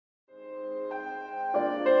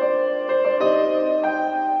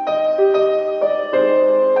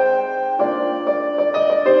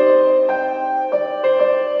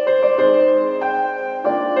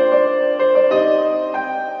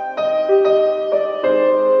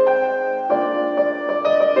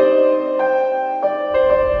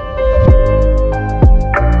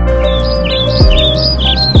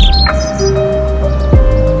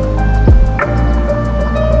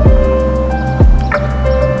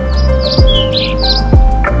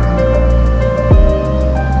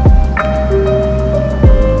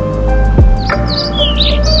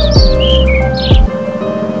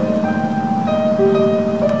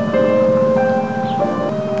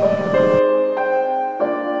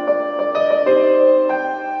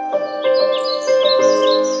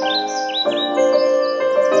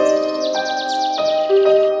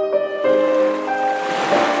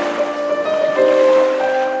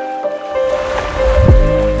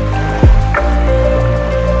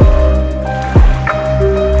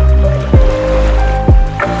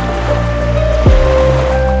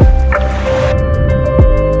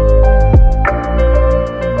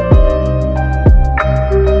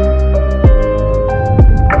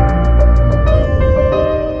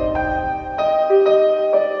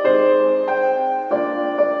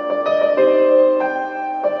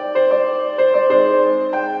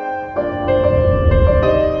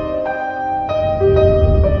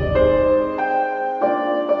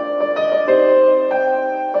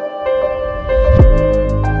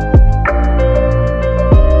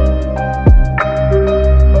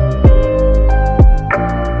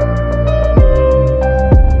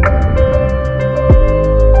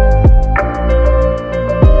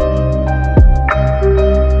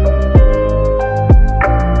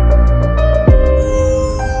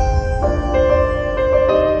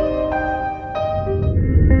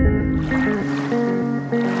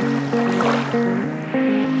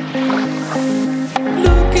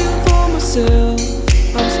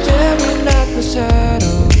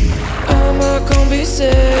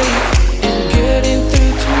safe in getting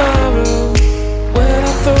through tomorrow. When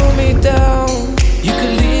I throw me down, you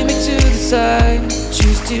can lead me to the side.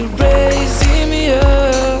 Choose to raising me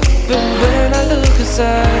up, but when I look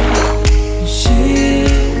aside, she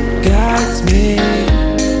guides me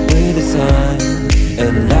with a sign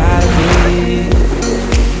and light me.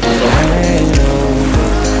 It ain't over,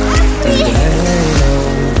 it ain't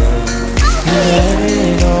over, it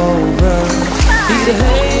ain't over, it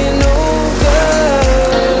ain't over.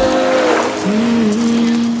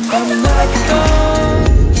 I'm not done,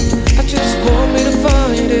 I just want me to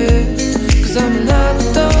find it. Cause I'm not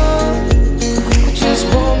done, I just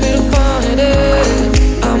want me to find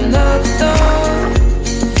it. I'm not done,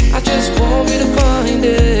 I just want me to find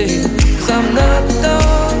it. Cause I'm not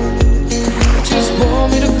done, I just want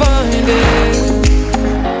me to find it.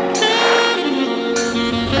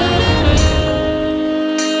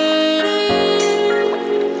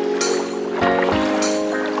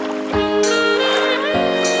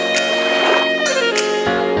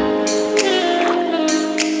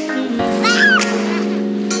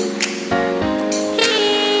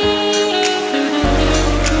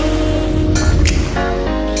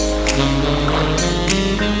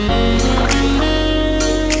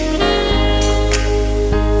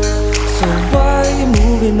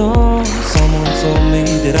 On. Someone told me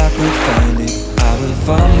that I could find it, I will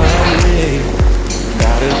find my way.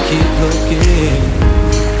 Gotta keep looking.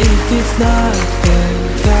 If it's not there,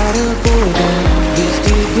 gotta go down just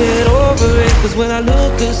to get over it. Cause when I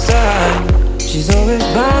look aside, she's always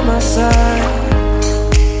by my side.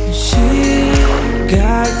 She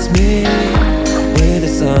guides me with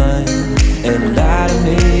a sign and light to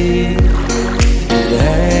me. It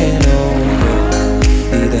ain't over,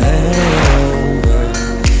 it ain't over,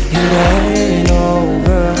 it ain't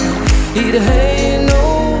over, it ain't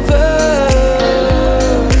over.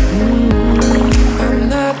 I'm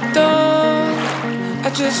not done, I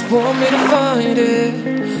just want me to find it.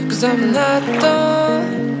 Cause I'm not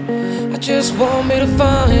done, I just want me to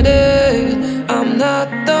find it. I'm not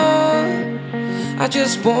done, I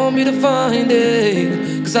just want me to find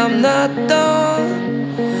it. Cause I'm not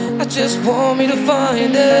done, I just want me to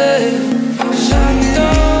find it. I'm not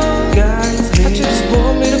done, I just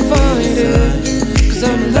want me to find it. Cause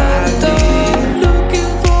I'm not done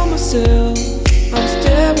looking for myself. I'm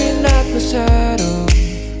staring at my shadow.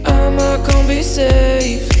 Am I gonna be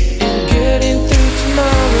safe in getting through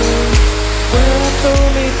tomorrow? When I throw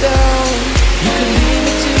me down, you can lead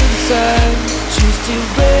me to the side. Choose to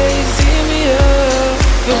raising me up,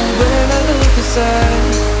 but when I look aside,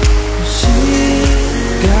 she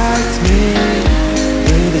guides me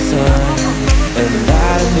with a sign and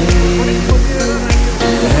light me.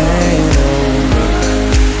 It ain't over,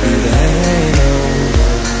 it ain't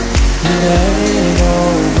over, it ain't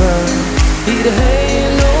over, it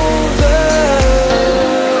ain't over.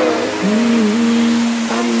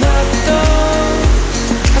 I'm not done,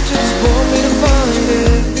 I just want me to find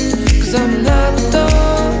it. Cause I'm not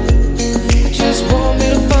done, I just want me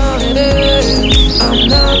to find it. I'm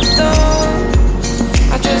not done,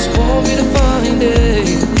 I just want me to find it.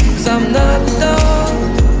 Cause I'm not done,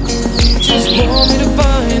 I just want me to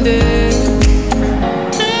find it.